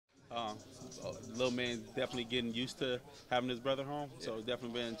little man definitely getting used to having his brother home. So it's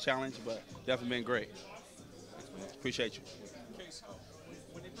definitely been a challenge, but definitely been great. Appreciate you. Case,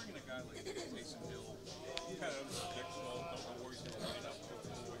 when they bring in a guy like Taysom Hill, kind of unpredictable, don't know where he's going to line up,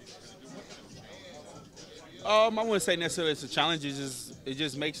 don't know what he's going to do. What kind of challenge? I wouldn't say necessarily it's a challenge. It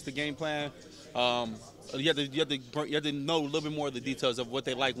just makes the game plan. Um, you have to know a little bit more of the details of what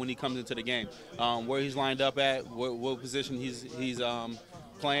they like when he comes into the game, where he's lined up at, what position he's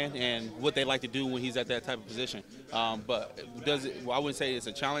playing, and what they like to do when he's at that type of position. But I wouldn't say it's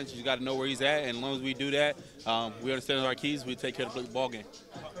a challenge. You got to know where he's at, and as long as we do that, we understand our keys. We take care of the ball game.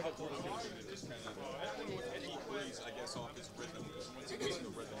 How important is it to just kind of keep Brees, I guess, off his rhythm? Because once he gets in the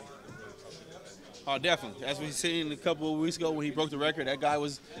rhythm, he can really tough to do. Oh, definitely. As we seen a couple of weeks ago when he broke the record, that guy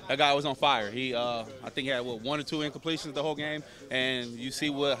was on fire. I think he had one or two incompletions the whole game, and you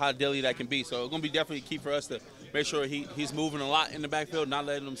see how deadly that can be. So it's gonna be definitely key for us to make sure he's moving a lot in the backfield, not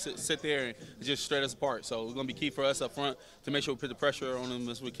letting him sit there and just straight us apart. So it's gonna be key for us up front to make sure we put the pressure on him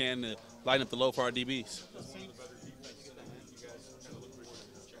as we can to lighten up the load for our DBs.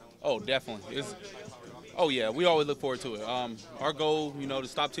 Oh, definitely. Oh yeah, we always look forward to it. Our goal, to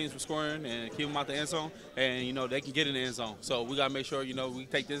stop teams from scoring and keep them out the end zone, and they can get in the end zone. So we gotta make sure we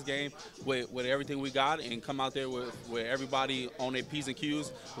take this game with everything we got and come out there with everybody on their P's and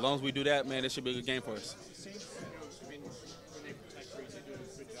Q's. As long as we do that, man, it should be a good game for us. I mean, when they protect Brees, they do a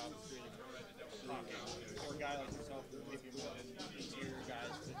good job of creating pocket for a guy like yourself, maybe more than interior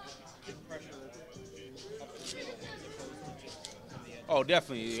guys, to get pressure up the middle as opposed to just on the edge. Oh,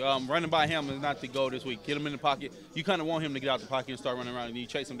 definitely. Running by him is not the goal this week. Get him in the pocket. You kind of want him to get out the pocket and start running around, and you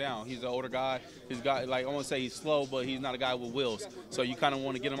chase him down. He's an older guy. Like I won't say he's slow, but he's not a guy with wheels. So you kind of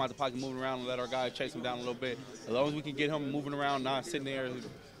want to get him out the pocket, moving around, and let our guy chase him down a little bit. As long as we can get him moving around, not sitting there,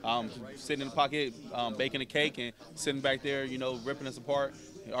 sitting in the pocket, baking a cake, and sitting back there, ripping us apart.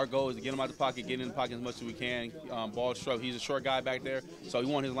 Our goal is to get him out the pocket, get in the pocket as much as we can. Ball stroke. He's a short guy back there, so we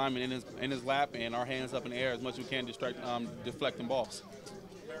want his lineman in his lap and our hands up in the air as much as we can, deflecting balls.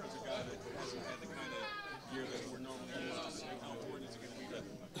 Barrett's a guy that hasn't had the kind of year that we're normally used to seeing. How important is it going to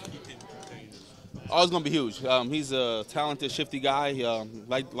be to keep him contained? Oh, it's gonna be huge. He's a talented, shifty guy.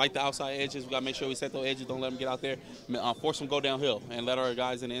 Like the outside edges, we gotta make sure we set those edges. Don't let him get out there. Force him to go downhill and let our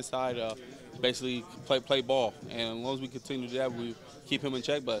guys in the inside basically play ball. And as long as we continue to do that, we keep him in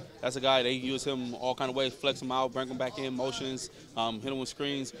check. But that's a guy, they use him all kind of ways, flex him out, bring him back in, motions, hit him with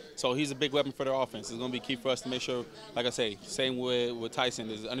screens. So he's a big weapon for their offense. It's going to be key for us to make sure, like I say, same with Tyson,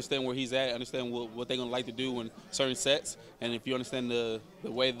 is understand where he's at, understand what they're going to like to do in certain sets. And if you understand the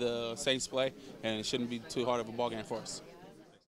way the Saints play, and it shouldn't be too hard of a ball game for us.